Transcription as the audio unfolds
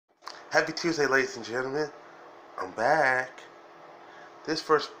Happy Tuesday, ladies and gentlemen. I'm back. This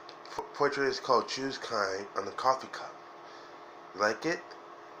first portrait is called Choose Kind on the coffee cup. You like it?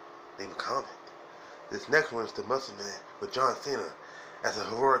 Leave a comment. This next one is The Muscle Man with John Cena as a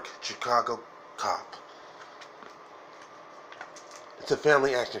heroic Chicago cop. It's a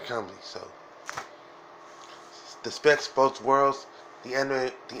family action comedy, so. The Specs Both Worlds, the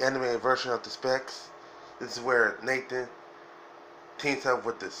animated version of The Specs. This is where Nathan teams up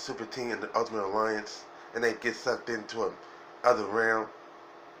with the super team in the Ultimate Alliance, and they get sucked into another realm.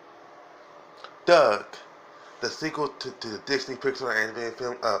 Doug, the sequel to the Disney Pixar animated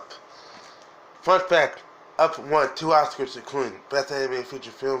film Up. Fun fact, Up won 2 Oscars, including Best Animated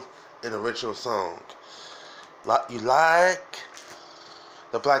Feature Film and Original Song. You like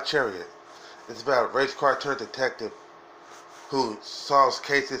The Black Chariot? It's about a race car turned detective who solves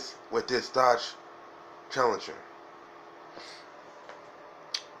cases with this Dodge Challenger.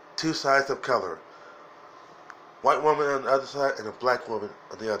 Two sides of color. White woman on the other side and a black woman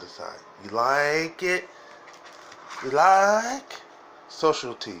on the other side. You like it? You like?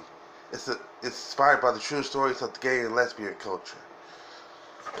 Socialty. It's inspired by the true stories of the gay and lesbian culture.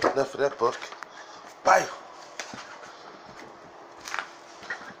 Enough of that book. Bye.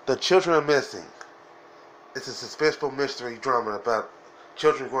 The Children Are Missing. It's a suspenseful mystery drama about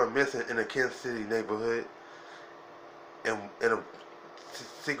children going missing in a Kansas City neighborhood, and a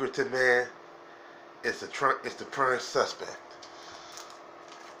secretive man is the prime suspect.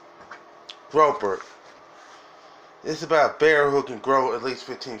 Groper. It's about a bear who can grow at least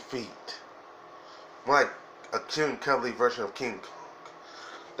 15 feet. Like a cute and cuddly version of King Kong.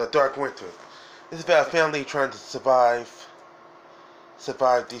 The Dark Winter. It's about a family trying to survive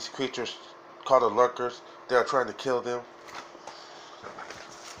these creatures called the Lurkers. They are trying to kill them.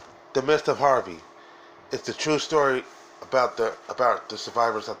 The Mist of Harvey. It's the true story about the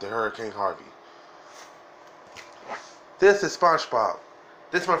survivors of the Hurricane Harvey. This is SpongeBob.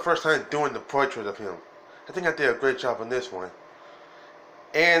 This is my first time doing the portrait of him. I think I did a great job on this one.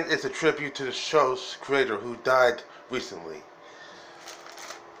 And it's a tribute to the show's creator who died recently.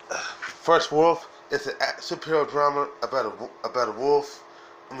 First Wolf. It's a superhero drama about a wolf.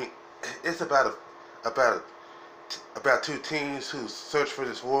 I mean, it's about two teens who search for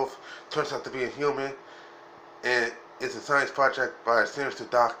this wolf. Turns out to be a human, and it's a science project by a sinister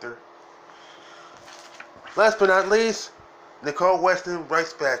doctor. Last but not least, Nicole Weston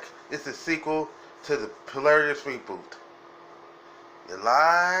writes back. It's a sequel to the hilarious reboot. You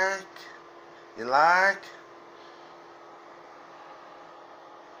like? You like?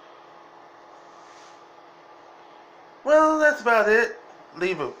 Well, that's about it.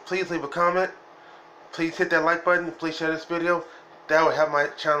 Please leave a comment. Please hit that like button. Please share this video. That will help my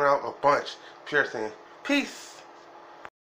channel out a bunch. Pure saying, peace.